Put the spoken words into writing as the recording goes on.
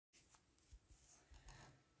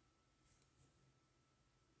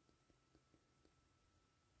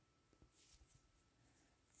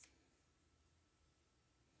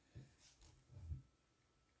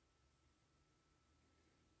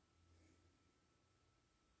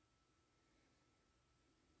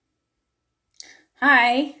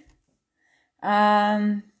Hi.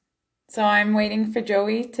 Um, so I'm waiting for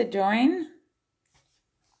Joey to join,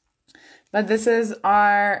 but this is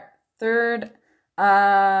our third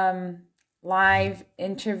live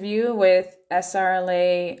interview with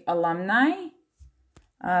SRLA alumni.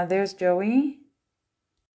 There's Joey.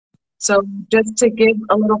 So just to give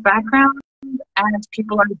a little background, as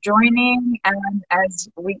people are joining and as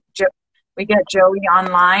we get Joey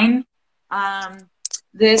online, hi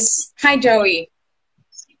Joey.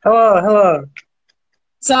 Hello, hello.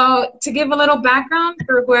 So to give a little background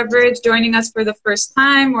for whoever is joining us for the first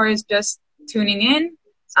time or is just tuning in,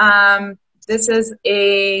 this is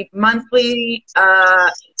a monthly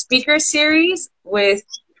speaker series with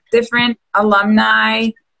different alumni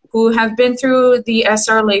who have been through the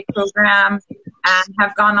SRLA program and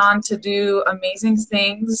have gone on to do amazing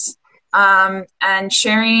things, and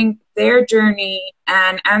sharing their journey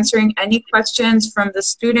and answering any questions from the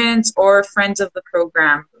students or friends of the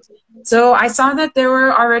program. So I saw that there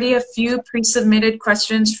were already a few pre-submitted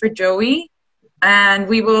questions for Joey, and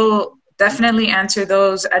we will definitely answer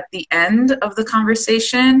those at the end of the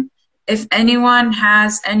conversation. If anyone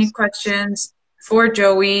has any questions for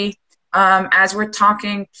Joey, as we're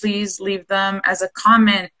talking, please leave them as a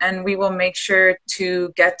comment and we will make sure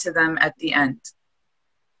to get to them at the end.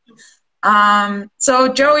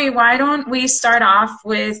 So Joey, why don't we start off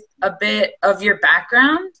with a bit of your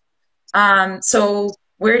background? So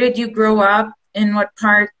where did you grow up? In what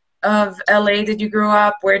part of LA did you grow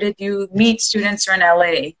up? Where did you meet students from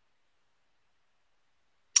LA?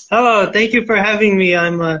 Hello, thank you for having me.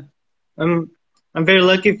 I'm very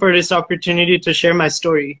lucky for this opportunity to share my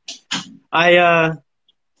story. I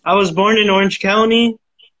was born in Orange County,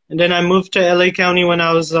 and then I moved to LA County when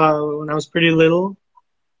I was pretty little.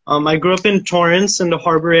 I grew up in Torrance in the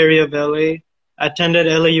harbor area of LA. I attended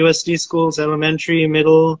LAUSD schools, elementary,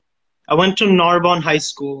 middle. I went to Narbonne High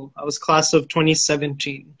School. I was class of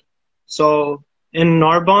 2017. So in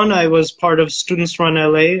Narbonne, I was part of Students Run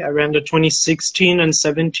LA. I ran the 2016 and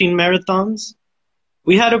 17 marathons.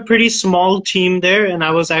 We had a pretty small team there, and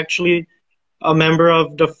I was actually a member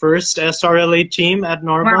of the first SRLA team at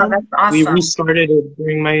Narbonne. Wow, that's awesome. We restarted it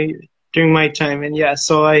during my time, and yeah,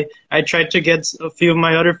 so I tried to get a few of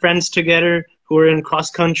my other friends together who were in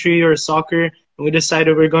cross country or soccer, and we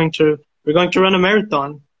decided we're going to run a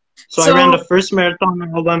marathon. So I ran the first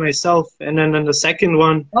marathon all by myself, and then in the second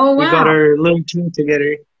one, we got our little team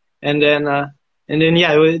together, and then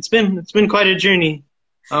yeah, it's been quite a journey.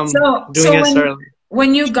 Doing SRLA.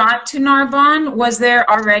 When you got to Narbonne, was there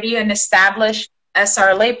already an established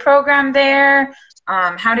SRLA program there?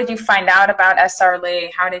 How did you find out about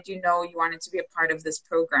SRLA? How did you know you wanted to be a part of this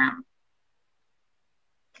program?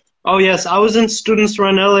 Oh yes, I was in Students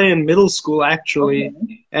Run LA in middle school actually,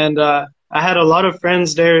 okay. And I had a lot of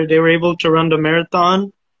friends there. They were able to run the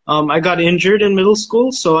marathon. I got injured in middle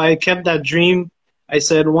school, so I kept that dream. I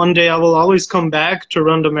said one day I will always come back to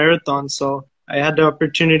run the marathon. So I had the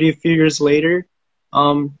opportunity a few years later.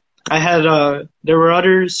 There were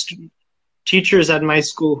other teachers at my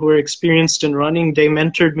school who were experienced in running. They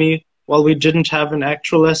mentored me while we didn't have an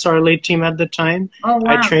actual SRLA team at the time. Oh,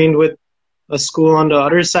 wow. I trained with a school on the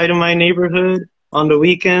other side of my neighborhood on the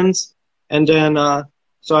weekends. And then,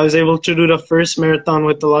 so I was able to do the first marathon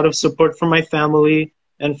with a lot of support from my family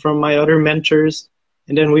and from my other mentors.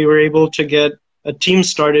 And then we were able to get a team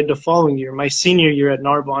started the following year, my senior year at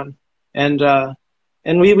Narbonne. And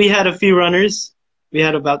we had a few runners. We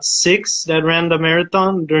had about 6 that ran the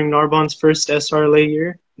marathon during Narbonne's first SRLA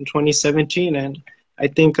year in 2017. And I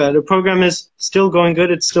think the program is still going good.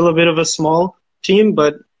 It's still a bit of a small team,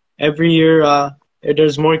 but every year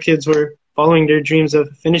there's more kids who are following their dreams of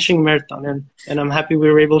finishing marathon. And I'm happy we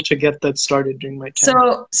were able to get that started during my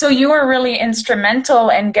time. So you were really instrumental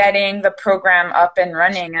in getting the program up and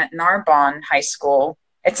running at Narbonne High School.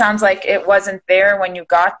 It sounds like it wasn't there when you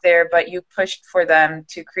got there, but you pushed for them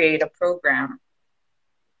to create a program.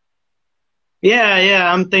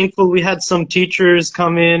 Yeah, I'm thankful we had some teachers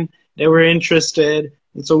come in that were interested.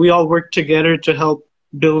 And so we all worked together to help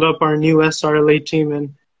build up our new SRLA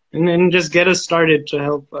team and just get us started to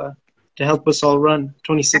help us all run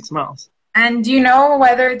 26 miles. And do you know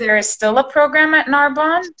whether there is still a program at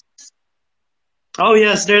Narbonne? Oh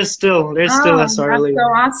yes, there's still SRLA.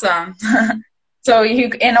 That's so awesome. So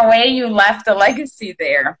in a way, you left a legacy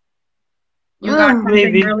there. You got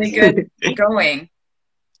something really good going.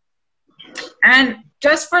 And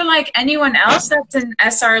just for like anyone else that's in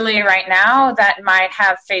SRLA right now that might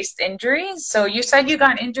have faced injuries. So you said you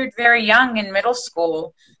got injured very young in middle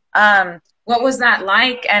school. What was that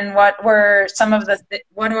like, and what were some of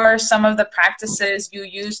the practices you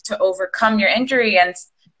used to overcome your injury? And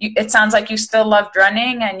it sounds like you still loved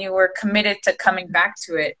running and you were committed to coming back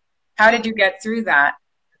to it. How did you get through that?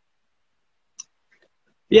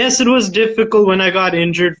 Yes, it was difficult when I got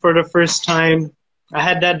injured for the first time. I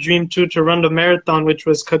had that dream too to run the marathon, which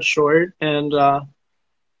was cut short, and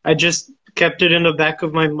I just kept it in the back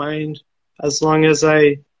of my mind. As long as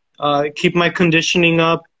I keep my conditioning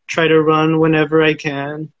up, try to run whenever I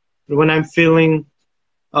can. When I'm feeling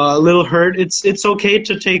a little hurt, it's okay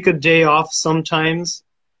to take a day off sometimes.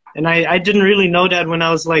 And I didn't really know that when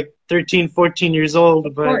I was like 13, 14 years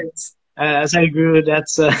old, but as I grew,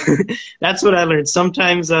 that's that's what I learned.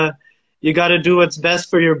 Sometimes you got to do what's best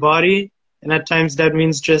for your body, and at times that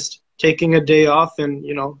means just taking a day off and,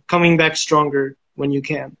 you know, coming back stronger when you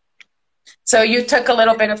can. So you took a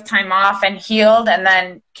little bit of time off and healed and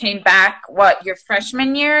then came back, what, your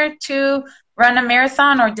freshman year to run a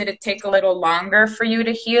marathon, or did it take a little longer for you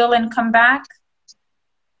to heal and come back?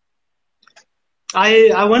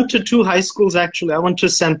 I went to 2 high schools, actually. I went to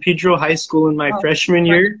San Pedro High School in my freshman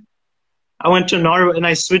year. I went to Narbonne, and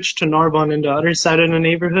I switched to Narbonne in the other side of the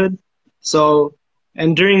neighborhood. So,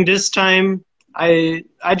 and during this time, I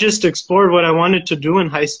just explored what I wanted to do in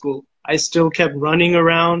high school. I still kept running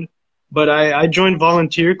around, but I joined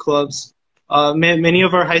volunteer clubs. Many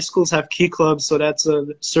of our high schools have key clubs, so that's a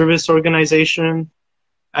service organization.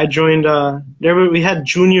 I joined, we had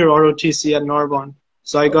junior ROTC at Narbonne.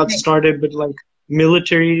 So I got started with like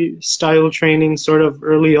military style training sort of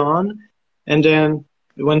early on. And then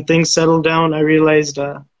when things settled down, I realized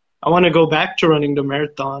I want to go back to running the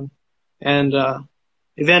marathon. And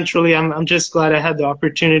eventually, I'm just glad I had the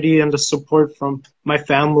opportunity and the support from my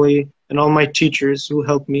family and all my teachers who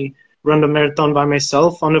helped me run the marathon by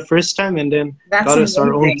myself on the first time, and then got us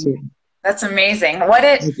our own team. That's amazing.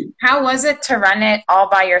 How was it to run it all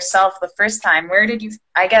by yourself the first time? Where did you,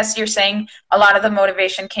 I guess you're saying a lot of the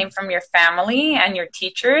motivation came from your family and your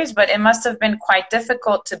teachers, but it must have been quite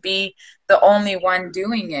difficult to be the only one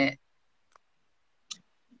doing it.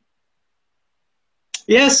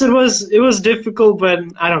 Yes, it was difficult, but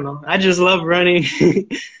I don't know. I just love running.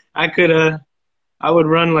 I would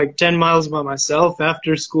run like 10 miles by myself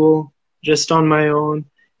after school, just on my own.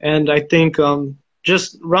 And I think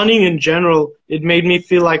just running in general, it made me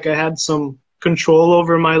feel like I had some control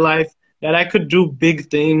over my life, that I could do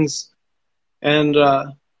big things. And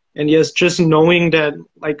yes, just knowing that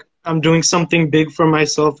like I'm doing something big for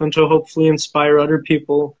myself and to hopefully inspire other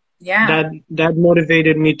people. Yeah. That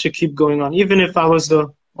motivated me to keep going on, even if I was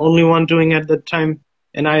the only one doing it at the time.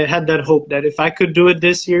 And I had that hope that if I could do it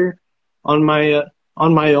this year on my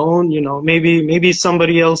own, you know, maybe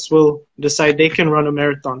somebody else will decide they can run a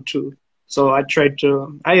marathon too. So I tried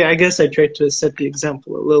to, I guess I tried to set the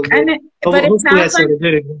example a little bit. But it sounds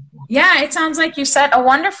like, yeah, it sounds like you set a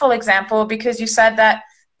wonderful example, because you said that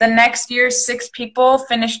the next year 6 people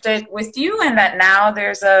finished it with you, and that now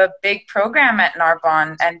there's a big program at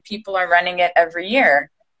Narbonne and people are running it every year.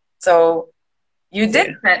 So you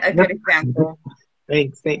did set a good example.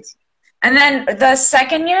 Thanks. And then the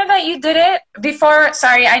second year that you did it,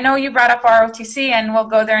 sorry, I know you brought up ROTC and we'll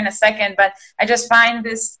go there in a second, but I just find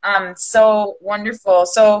this so wonderful.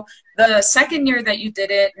 So the second year that you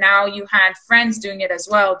did it, now you had friends doing it as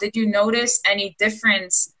well. Did you notice any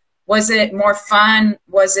difference? Was it more fun?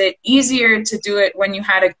 Was it easier to do it when you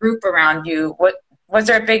had a group around you? Was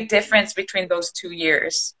there a big difference between those 2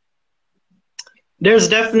 years? There's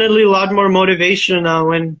definitely a lot more motivation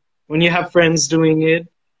when you have friends doing it.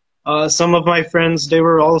 Some of my friends, they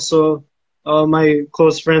were also my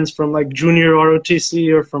close friends from like junior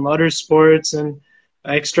ROTC or from other sports and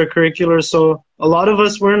extracurricular. So a lot of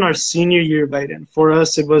us were in our senior year by then. For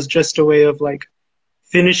us, it was just a way of like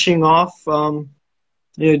finishing off,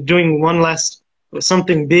 doing one last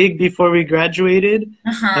something big before we graduated.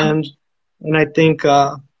 And I think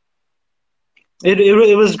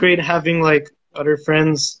it was great having like other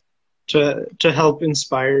friends to help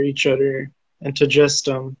inspire each other and to just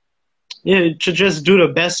do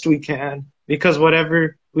the best we can, because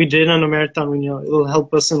whatever we did on a marathon, it'll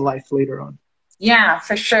help us in life later on. Yeah,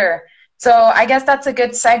 for sure. So I guess that's a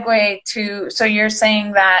good segue to, so you're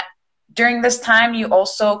saying that during this time you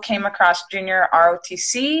also came across junior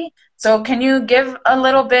ROTC. So can you give a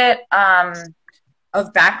little bit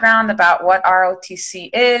of background about what ROTC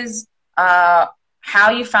is, how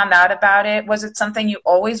you found out about it? Was it something you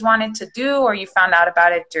always wanted to do, or you found out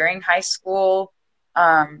about it during high school?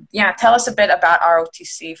 Yeah, tell us a bit about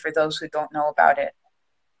ROTC for those who don't know about it.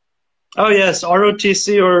 Oh yes,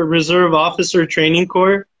 ROTC, or Reserve Officer Training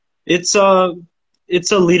Corps. It's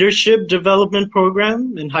a leadership development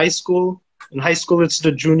program in high school. In high school, it's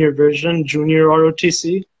the junior version, junior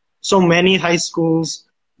ROTC. So many high schools,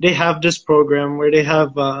 they have this program where they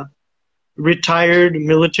have retired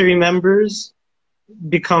military members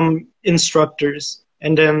become instructors,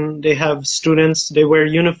 and then they have students, they wear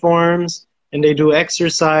uniforms and they do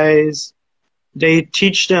exercise. They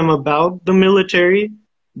teach them about the military.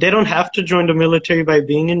 They don't have to join the military by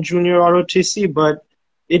being in junior ROTC, but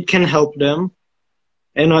it can help them.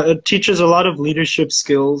 And it teaches a lot of leadership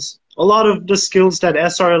skills, a lot of the skills that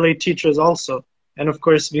SRLA teaches also. And of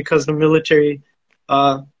course, because the military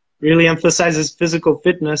really emphasizes physical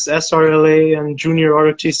fitness, SRLA and junior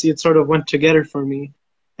ROTC, it sort of went together for me.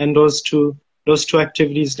 And those two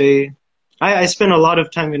activities, I spent a lot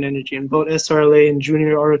of time and energy in both SRLA and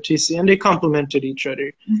junior ROTC, and they complemented each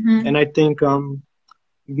other. Mm-hmm. And I think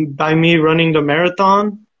by me running the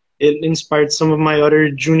marathon, it inspired some of my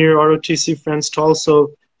other junior ROTC friends to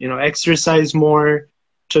also, exercise more,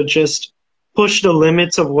 to just push the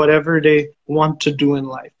limits of whatever they want to do in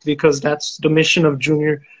life, because that's the mission of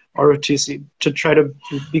junior ROTC, to try to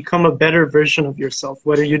become a better version of yourself,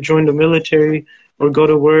 whether you join the military or go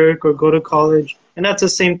to work or go to college. And that's the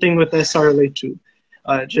same thing with SRLA too.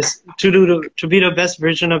 Just to be the best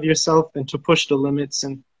version of yourself and to push the limits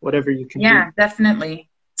and whatever you can do. Yeah, definitely.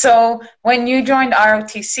 So when you joined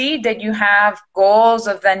ROTC, did you have goals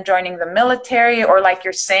of then joining the military, or like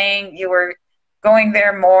you're saying, you were going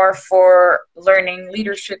there more for learning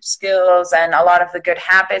leadership skills and a lot of the good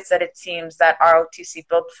habits that it seems that ROTC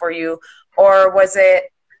built for you? Or was it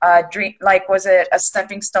a dream, was it a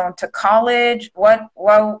stepping stone to college? What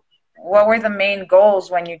were the main goals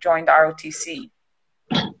when you joined ROTC?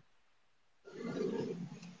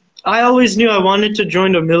 I always knew I wanted to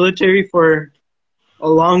join the military for a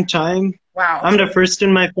long time. Wow. I'm the first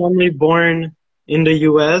in my family born in the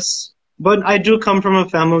US, but I do come from a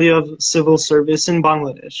family of civil service in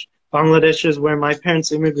Bangladesh. Bangladesh is where my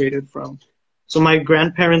parents immigrated from. So my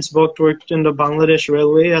grandparents both worked in the Bangladesh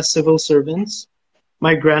Railway as civil servants.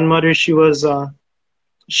 My grandmother, she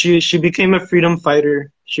became a freedom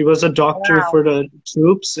fighter. She was a doctor Wow. for the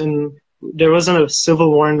troops, and there wasn't a civil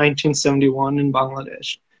war in 1971 in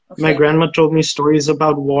Bangladesh. Okay. My grandma told me stories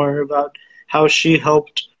about war, about how she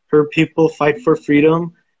helped her people fight for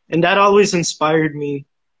freedom. And that always inspired me,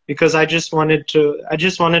 because I just wanted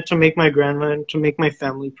to make my grandma and to make my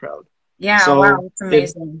family proud. Yeah, so wow, it's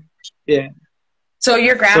amazing. Yeah. So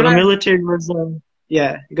your grandma... So the military was,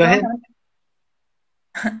 yeah, go ahead.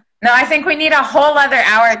 No, I think we need a whole other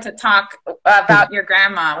hour to talk about your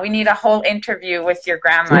grandma. We need a whole interview with your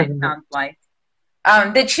grandma, it sounds like.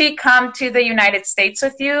 Did she come to the United States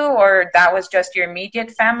with you, or that was just your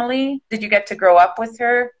immediate family? Did you get to grow up with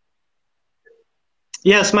her?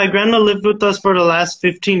 Yes, my grandma lived with us for the last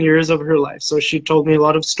 15 years of her life. So she told me a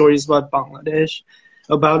lot of stories about Bangladesh,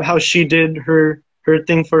 about how she did her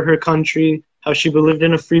thing for her country, how she believed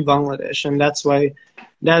in a free Bangladesh. And that's why,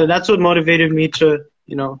 that's what motivated me to,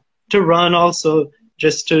 to run also,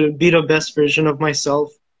 just to be the best version of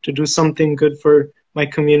myself, to do something good for my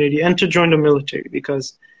community, and to join the military,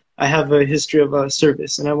 because I have a history of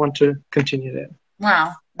service and I want to continue that.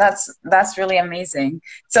 Wow, that's really amazing.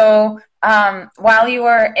 So while you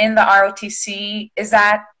were in the ROTC,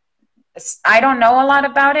 I don't know a lot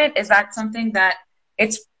about it. Is that something that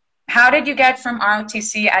how did you get from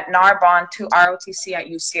ROTC at Narbonne to ROTC at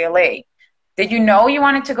UCLA? Did you know you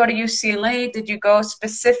wanted to go to UCLA? Did you go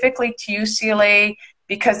specifically to UCLA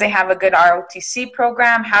because they have a good ROTC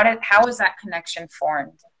program? How was that connection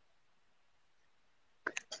formed?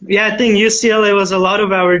 Yeah, I think UCLA was a lot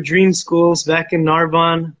of our dream schools back in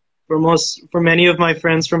Narbonne. For many of my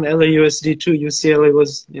friends from LAUSD too, UCLA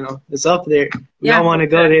was, is up there. We all want to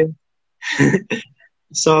go there.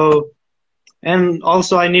 So, and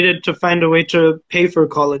also I needed to find a way to pay for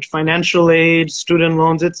college, financial aid, student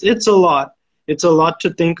loans. It's a lot. It's a lot to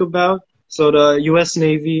think about. So the US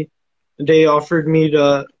Navy, they offered me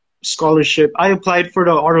the scholarship. I applied for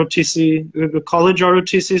the ROTC, the college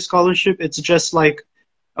ROTC scholarship. It's just like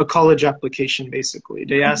a college application, basically.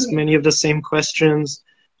 They ask many of the same questions.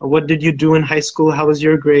 What did you do in high school? How was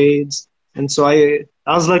your grades? And so I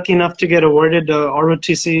was lucky enough to get awarded the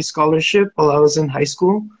ROTC scholarship while I was in high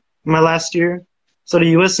school, my last year. So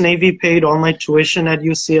the US Navy paid all my tuition at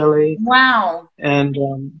UCLA. Wow.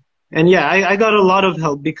 And yeah, I got a lot of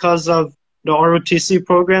help because of the ROTC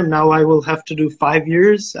program. Now I will have to do 5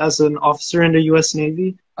 years as an officer in the US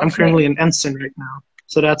Navy. I'm currently an ensign right now.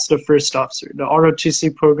 So that's the first officer. The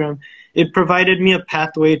ROTC program, it provided me a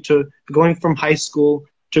pathway to going from high school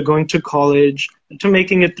to going to college, to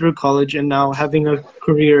making it through college, and now having a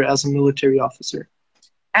career as a military officer.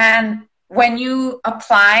 And when you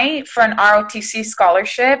apply for an ROTC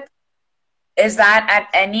scholarship, is that at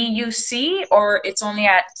any UC or it's only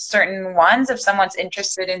at certain ones if someone's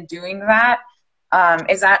interested in doing that?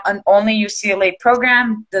 Is that an only UCLA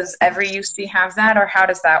program? Does every UC have that, or how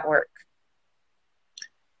does that work?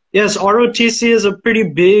 Yes, ROTC is a pretty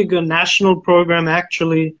big national program,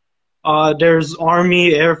 actually. There's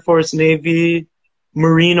Army, Air Force, Navy,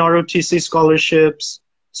 Marine ROTC scholarships.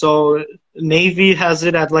 So Navy has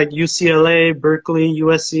it at like UCLA, Berkeley,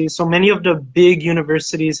 USC. So many of the big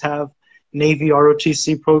universities have Navy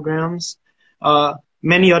ROTC programs.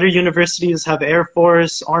 Many other universities have Air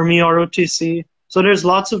Force, Army ROTC. So there's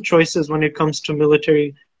lots of choices when it comes to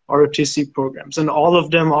military ROTC programs, and all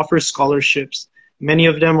of them offer scholarships. Many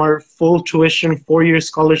of them are full tuition, 4-year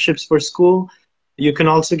scholarships for school. You can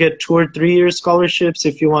also get 2 or 3-year scholarships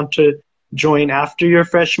if you want to join after your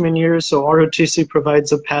freshman year. So ROTC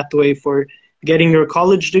provides a pathway for getting your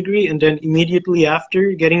college degree, and then immediately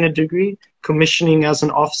after getting a degree, commissioning as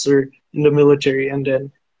an officer in the military, and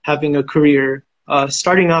then having a career,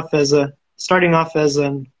 starting off as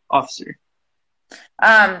an officer.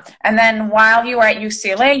 And then while you were at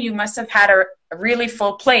UCLA, you must have had a really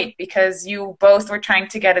full plate because you both were trying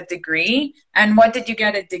to get a degree. And what did you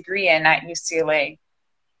get a degree in at UCLA?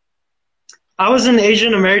 I was an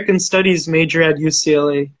Asian American Studies major at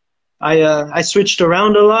UCLA. I switched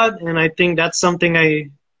around a lot, and I think that's something I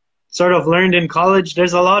sort of learned in college.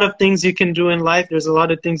 There's a lot of things you can do in life. There's a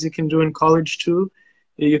lot of things you can do in college too.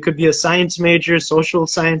 You could be a science major, social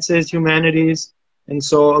sciences, humanities. And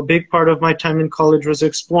so a big part of my time in college was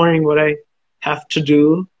exploring what I have to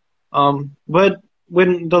do. But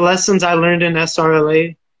when the lessons I learned in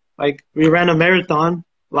SRLA, like we ran a marathon,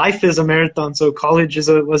 life is a marathon, so college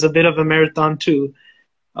was a bit of a marathon too.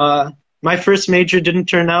 My first major didn't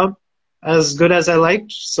turn out as good as I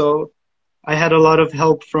liked, so I had a lot of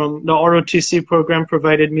help from the ROTC program,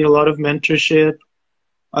 provided me a lot of mentorship.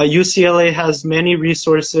 UCLA has many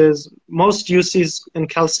resources. Most UCs and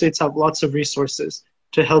Cal States have lots of resources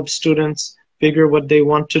to help students figure what they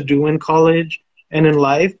want to do in college and in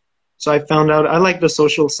life. So I found out I like the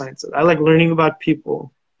social sciences. I like learning about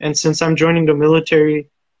people. And since I'm joining the military,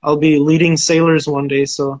 I'll be leading sailors one day.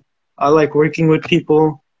 So I like working with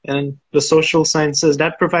people, and the social sciences,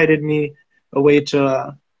 that provided me a way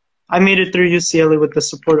to, I made it through UCLA with the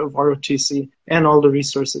support of ROTC and all the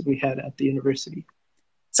resources we had at the university.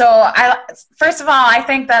 So first of all, I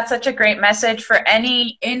think that's such a great message for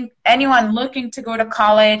anyone looking to go to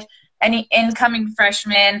college, any incoming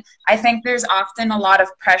freshmen. I think there's often a lot of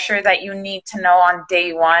pressure that you need to know on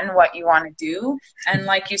day one what you want to do. And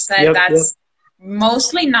like you said, that's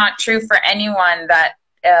mostly not true for anyone that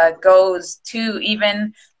goes to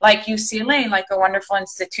even like UCLA, like a wonderful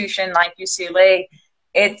institution like UCLA.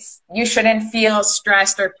 You shouldn't feel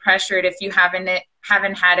stressed or pressured if you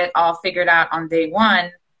haven't had it all figured out on day one.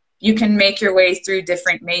 You can make your way through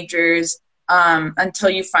different majors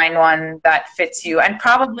until you find one that fits you. And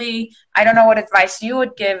probably, I don't know what advice you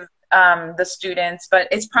would give the students, but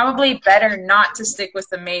it's probably better not to stick with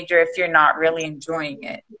the major if you're not really enjoying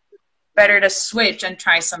it. Better to switch and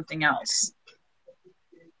try something else.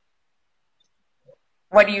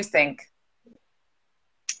 What do you think?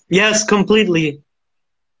 Yes, completely.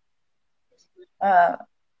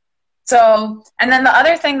 So, and then the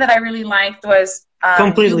other thing that I really liked was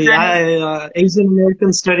completely. Asian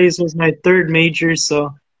American Studies was my third major,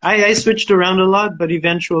 so I switched around a lot, but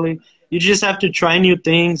eventually you just have to try new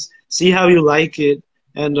things, see how you like it,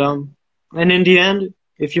 and in the end,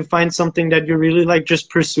 if you find something that you really like,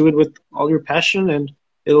 just pursue it with all your passion, and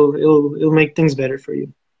it'll make things better for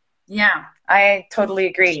you. Yeah, I totally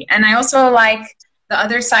agree, and I also like the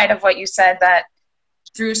other side of what you said, that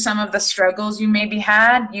through some of the struggles you maybe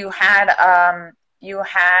had, you had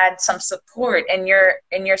some support in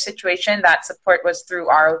your situation. That support was through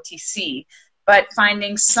ROTC, but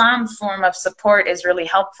finding some form of support is really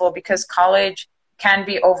helpful because college can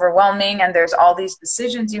be overwhelming and there's all these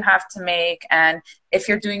decisions you have to make, and if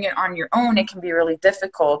you're doing it on your own, it can be really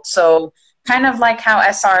difficult. So kind of like how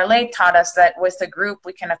SRLA taught us that with a group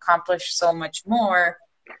we can accomplish so much more,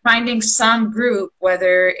 finding some group,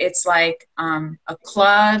 whether it's like a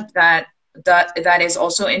club that is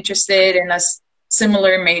also interested in a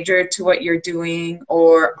similar major to what you're doing,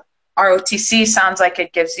 or ROTC sounds like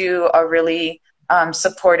it gives you a really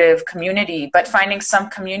supportive community, but finding some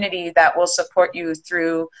community that will support you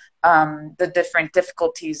through the different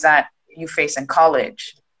difficulties that you face in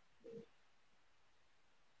college.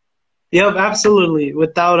 Yep, absolutely.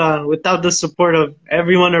 Without the support of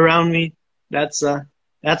everyone around me, that's why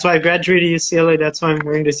I graduated UCLA. That's why I'm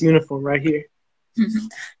wearing this uniform right here.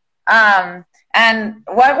 And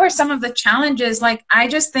what were some of the challenges? Like, I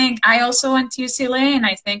just think I also went to UCLA, and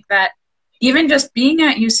I think that even just being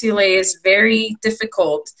at UCLA is very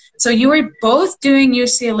difficult. So you were both doing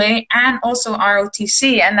UCLA and also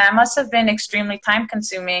ROTC, and that must have been extremely time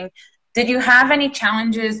consuming. Did you have any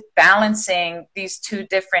challenges balancing these two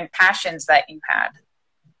different passions that you had?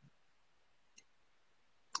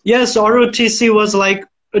 Yes, ROTC was like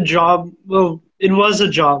a job. Well, it was a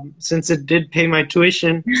job since it did pay my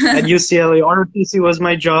tuition at UCLA. ROTC was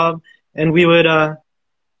my job, and we would,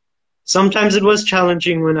 sometimes it was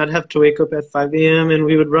challenging when I'd have to wake up at 5 a.m. and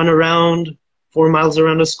we would run around 4 miles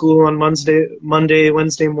around the school on Monday,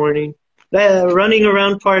 Wednesday morning. The running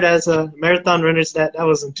around part as a marathon runners, that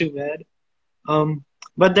wasn't too bad.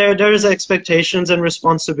 But there's expectations and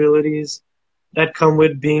responsibilities that come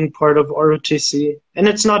with being part of ROTC. And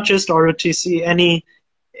it's not just ROTC,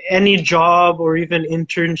 any job or even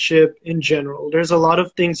internship in general. There's a lot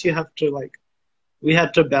of things you have to we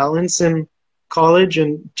had to balance in college,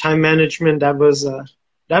 and time management, that was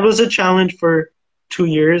a challenge for 2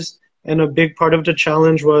 years. And a big part of the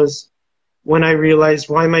challenge was when I realized,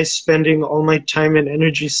 why am I spending all my time and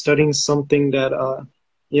energy studying something that,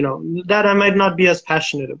 that I might not be as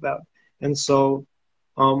passionate about. And so,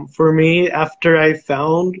 for me, after I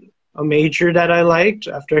found a major that I liked,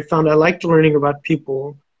 after I found I liked learning about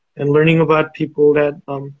people and learning about people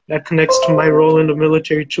that connects to my role in the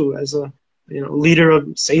military too, as a leader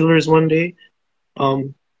of sailors one day.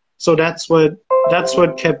 So that's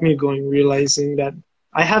what kept me going, realizing that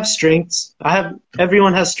I have strengths.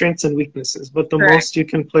 Everyone has strengths and weaknesses, but the Correct. most you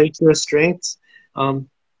can play to your strengths,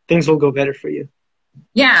 things will go better for you.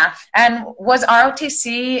 Yeah. And was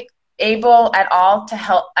ROTC able at all to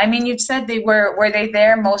help? I mean, you said were they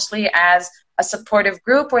there mostly as a supportive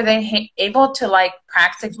group? Were they able to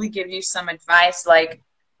practically give you some advice, like,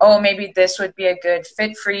 oh, maybe this would be a good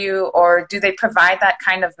fit for you? Or do they provide that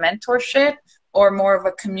kind of mentorship, or more of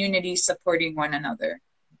a community supporting one another?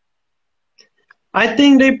 I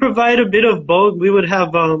think they provide a bit of both. We would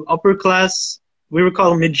have upper class, we were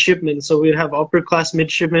called midshipmen, so we'd have upper class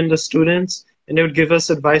midshipmen, the students, and they would give us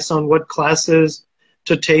advice on what classes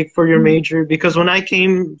to take for your major. Because when I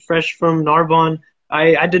came fresh from Narbonne,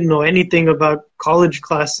 I didn't know anything about college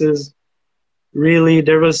classes. Really,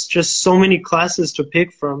 there was just so many classes to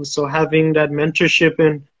pick from. So having that mentorship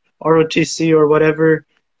in ROTC or whatever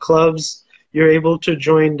clubs you're able to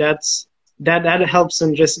join, that helps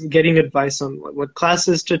in just getting advice on what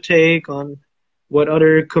classes to take, on what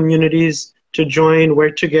other communities to join,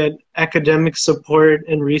 where to get academic support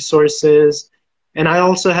and resources. And I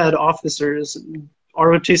also had officers.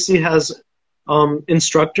 ROTC has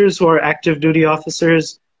instructors who are active duty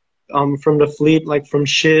officers from the fleet, like from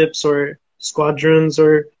ships or squadrons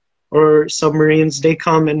or submarines. They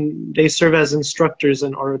come and they serve as instructors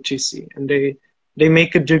in ROTC, and they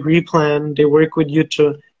make a degree plan. They work with you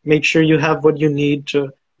to make sure you have what you need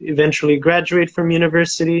to eventually graduate from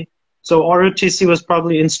university. So ROTC was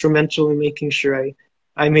probably instrumental in making sure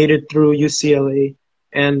I made it through UCLA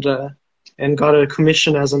and got a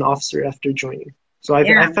commission as an officer after joining. So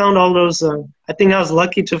I found all those, I think I was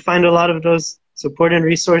lucky to find a lot of those support and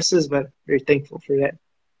resources, but very thankful for that.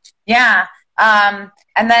 Yeah. And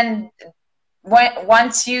then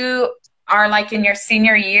once you are in your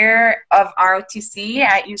senior year of ROTC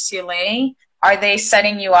at UCLA, are they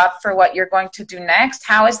setting you up for what you're going to do next?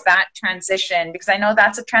 How is that transition? Because I know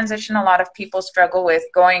that's a transition a lot of people struggle with,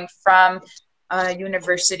 going from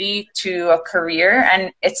university to a career.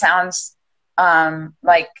 And it sounds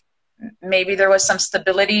like maybe there was some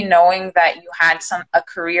stability knowing that you had a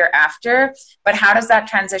career after, but how does that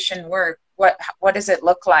transition work? What does it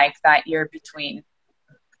look like that year between?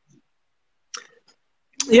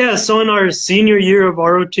 Yeah, so in our senior year of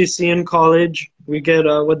ROTC in college, we get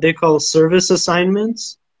what they call service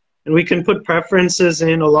assignments, and we can put preferences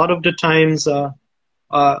in. A lot of the times,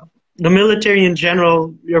 the military in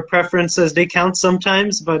general, your preferences, they count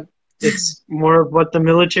sometimes, but it's more of what the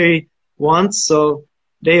military wants. So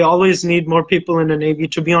they always need more people in the Navy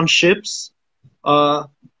to be on ships.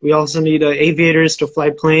 We also need aviators to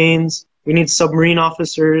fly planes. We need submarine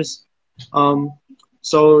officers.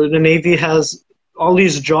 So the Navy has all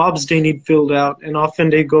these jobs they need filled out, and often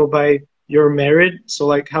they go by your merit, so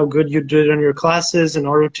like how good you did on your classes in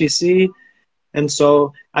ROTC. And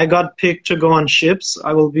so I got picked to go on ships.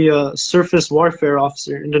 I will be a surface warfare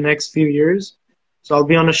officer in the next few years. So I'll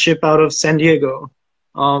be on a ship out of San Diego.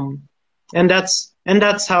 And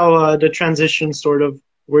that's how the transition sort of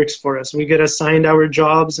works for us. We get assigned our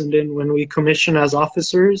jobs, and then when we commission as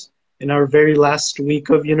officers in our very last week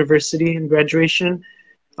of university and graduation,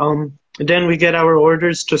 then we get our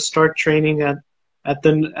orders to start training at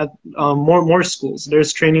more schools.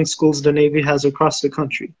 There's training schools the Navy has across the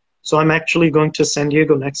country. So I'm actually going to San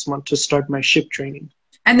Diego next month to start my ship training.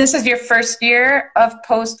 And this is your first year of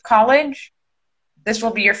post-college? This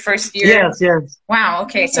will be your first year? Yes, yes. Wow,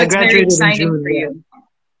 okay. So I it's very graduated in exciting June, for yeah.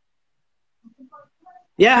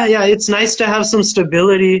 you. Yeah, it's nice to have some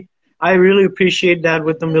stability. I really appreciate that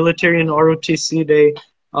with the military and ROTC.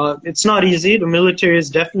 It's not easy. The military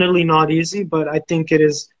is definitely not easy, but I think it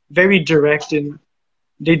is very direct, and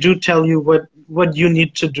they do tell you what you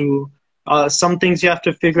need to do. Some things you have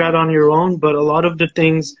to figure out on your own, but a lot of the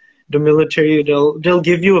things, the military, they'll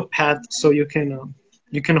give you a path so you can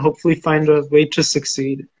hopefully find a way to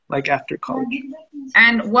succeed, like after college.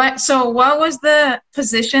 And what was the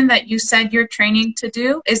position that you said you're training to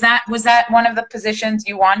do? Was that one of the positions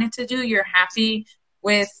you wanted to do? You're happy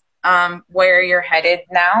with where you're headed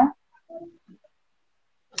now?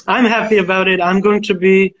 I'm happy about it. I'm going to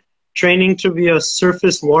be training to be a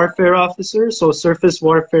surface warfare officer. So surface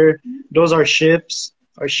warfare, those are ships.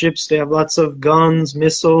 Our ships, they have lots of guns,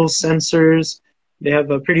 missiles, sensors. They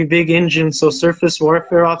have a pretty big engine. So surface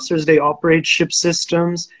warfare officers, they operate ship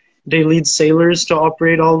systems. They lead sailors to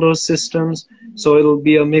operate all those systems. So it'll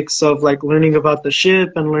be a mix of like learning about the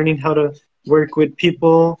ship and learning how to work with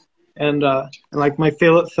people and like my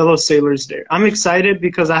fellow sailors there. I'm excited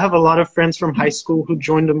because I have a lot of friends from high school who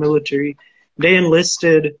joined the military. They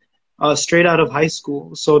enlisted straight out of high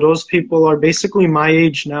school. So those people are basically my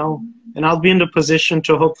age now, and I'll be in the position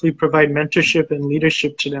to hopefully provide mentorship and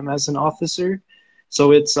leadership to them as an officer.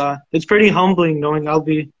 So it's pretty humbling knowing I'll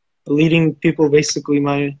be leading people basically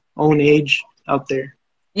my own age out there.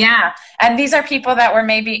 Yeah, and these are people that were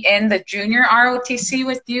maybe in the junior ROTC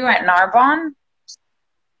with you at Narbonne?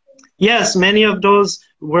 Yes, many of those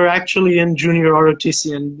were actually in junior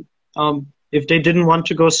ROTC, and if they didn't want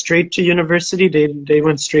to go straight to university, they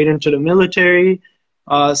went straight into the military.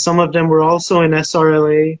 Some of them were also in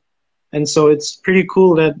SRLA, and so it's pretty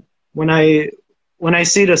cool that when I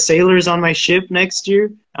see the sailors on my ship next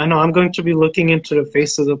year, I know I'm going to be looking into the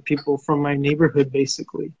faces of people from my neighborhood,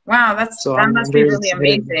 basically. Wow, that must be really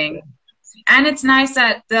amazing. And it's nice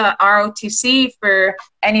that the ROTC, for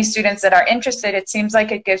any students that are interested, it seems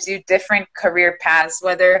like it gives you different career paths.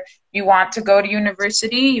 Whether you want to go to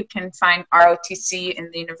university, you can find ROTC in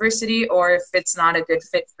the university, or if it's not a good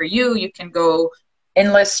fit for you, you can go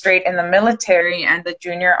enlist straight in the military, and the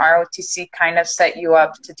junior ROTC kind of set you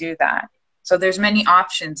up to do that. So there's many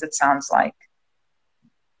options, it sounds like.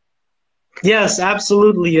 Yes,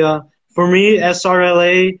 absolutely. For me,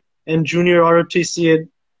 SRLA and junior ROTC,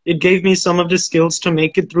 it gave me some of the skills to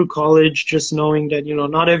make it through college, just knowing that,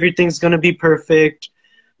 not everything's going to be perfect,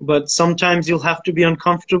 but sometimes you'll have to be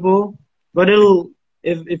uncomfortable. But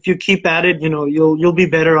if you keep at it, you'll be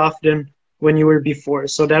better off than when you were before.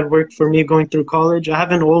 So that worked for me going through college. I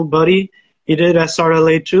have an old buddy. He did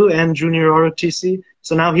SRLA too and junior ROTC.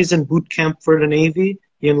 So now he's in boot camp for the Navy.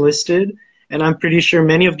 He enlisted. And I'm pretty sure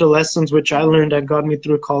many of the lessons which I learned that got me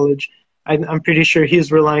through college, I'm pretty sure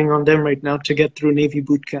he's relying on them right now to get through Navy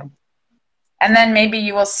boot camp. And then maybe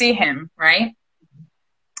you will see him, right?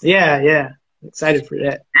 Yeah. Excited for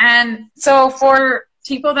that. And so for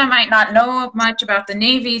people that might not know much about the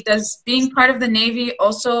Navy, does being part of the Navy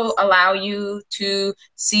also allow you to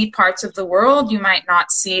see parts of the world you might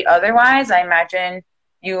not see otherwise? I imagine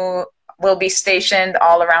you will be stationed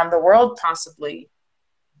all around the world, possibly.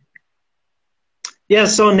 Yeah,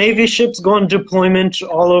 so Navy ships go on deployment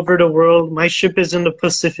all over the world. My ship is in the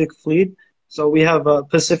Pacific Fleet. So we have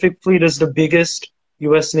Pacific Fleet is the biggest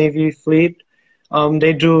U.S. Navy fleet.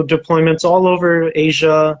 They do deployments all over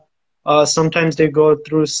Asia. Sometimes they go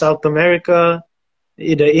through South America,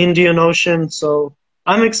 the Indian Ocean. So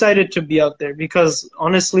I'm excited to be out there because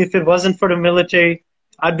honestly, if it wasn't for the military,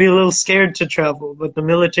 I'd be a little scared to travel. But the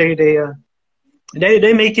military,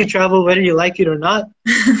 they make you travel whether you like it or not.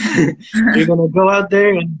 You're going to go out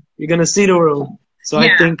there and you're going to see the world. So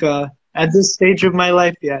yeah. I think at this stage of my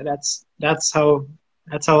life, yeah, that's how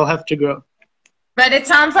I'll have to grow. But it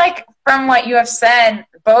sounds like from what you have said,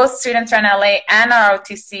 both students from LA and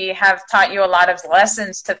ROTC have taught you a lot of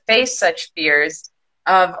lessons to face such fears,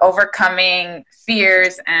 of overcoming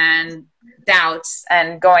fears and doubts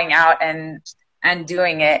and going out and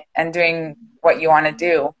doing it and doing what you want to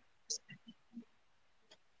do.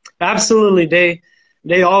 Absolutely.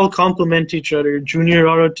 They all complement each other. Junior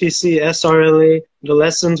ROTC, SRLA, the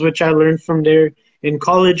lessons which I learned from there in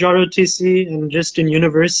college ROTC and just in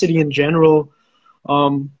university in general.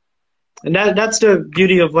 And that's the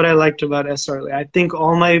beauty of what I liked about SRLA. I think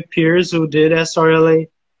all my peers who did SRLA,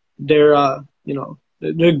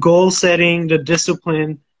 the goal setting, the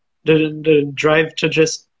discipline, the drive to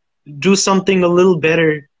just do something a little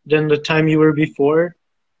better than the time you were before.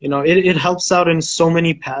 it helps out in so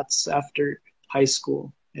many paths after high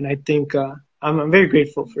school. And I think I'm very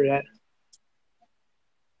grateful for that.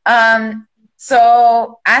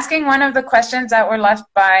 So asking one of the questions that were left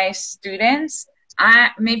by students,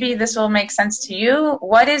 maybe this will make sense to you.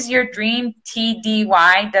 What is your dream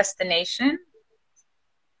TDY destination?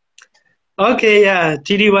 Okay, yeah,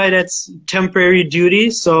 TDY, that's temporary duty.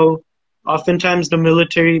 So oftentimes the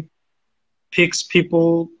military picks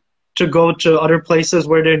people to go to other places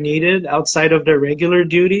where they're needed outside of their regular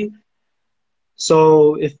duty.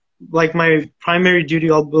 So if, like, my primary duty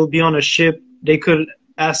will be on a ship, they could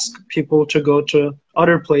ask people to go to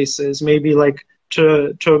other places, maybe like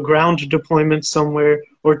to a ground deployment somewhere,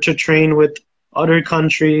 or to train with other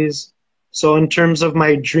countries. So in terms of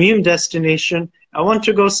my dream destination, I want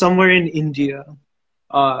to go somewhere in India.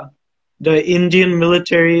 The Indian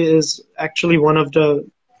military is actually one of the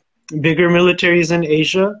bigger militaries in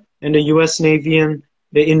Asia, and the US Navy and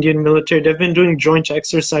the Indian military, they've been doing joint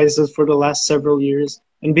exercises for the last several years.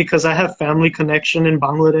 And because I have family connection in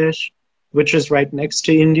Bangladesh, which is right next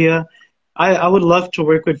to India, I would love to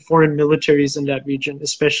work with foreign militaries in that region,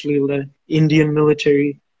 especially the Indian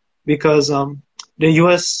military, because the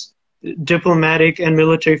US diplomatic and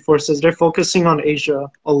military forces, they're focusing on Asia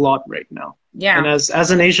a lot right now. Yeah. And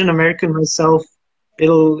as an Asian American myself,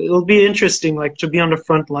 it'll be interesting, like, to be on the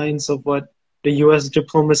front lines of what the US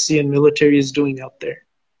diplomacy and military is doing out there.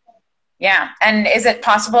 Yeah. And is it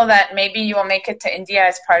possible that maybe you will make it to India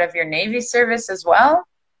as part of your Navy service as well?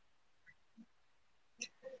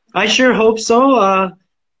 I sure hope so.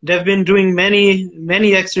 They've been doing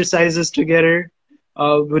many exercises together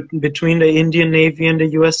between the Indian Navy and the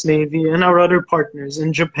US Navy and our other partners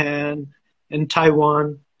in Japan and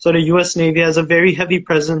Taiwan. So the US Navy has a very heavy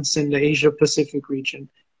presence in the Asia Pacific region.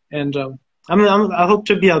 And I hope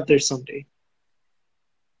to be out there someday.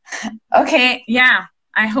 Okay, yeah.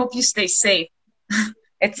 I hope you stay safe.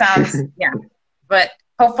 It sounds, yeah. But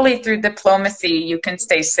hopefully through diplomacy, you can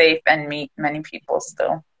stay safe and meet many people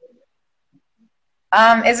still.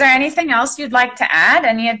 Is there anything else you'd like to add?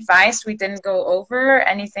 Any advice we didn't go over?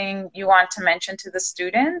 Anything you want to mention to the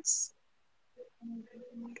students?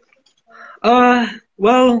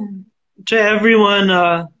 Well, to everyone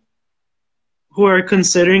who are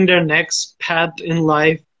considering their next path in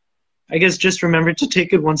life, I guess just remember to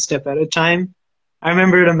take it one step at a time. I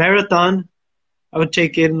remember at a marathon, I would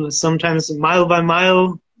take it sometimes mile by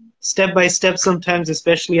mile, step by step sometimes,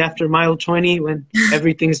 especially after mile 20 when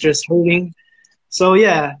everything's just hurting. So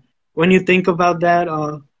yeah, when you think about that,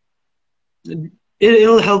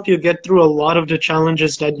 it'll help you get through a lot of the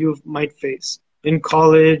challenges that you might face in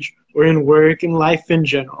college or in work, in life in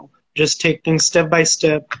general. Just take things step by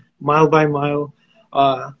step, mile by mile,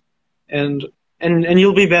 and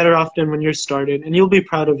you'll be better off than when you're started, and you'll be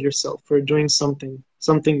proud of yourself for doing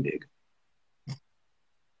something big.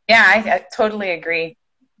 Yeah, I totally agree.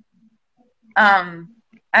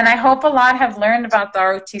 And I hope a lot have learned about the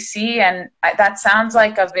ROTC, and that sounds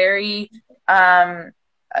like a very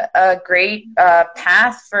a great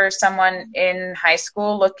path for someone in high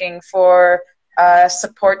school looking for a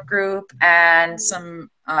support group and some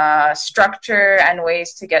structure and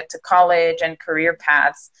ways to get to college and career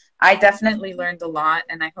paths. I definitely learned a lot,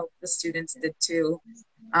 and I hope the students did too.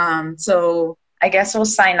 So I guess we'll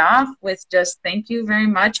sign off with just thank you very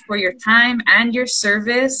much for your time and your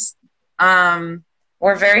service.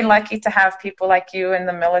 We're very lucky to have people like you in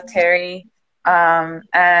the military, and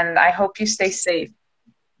I hope you stay safe.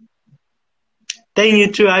 Thank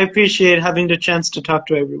you too. I appreciate having the chance to talk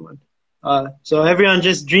to everyone. So everyone,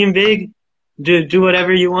 just dream big, do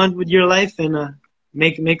whatever you want with your life, and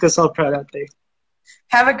make us all proud out there.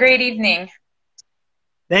 Have a great evening.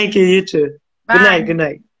 Thank you. You too. Bye. Good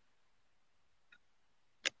night.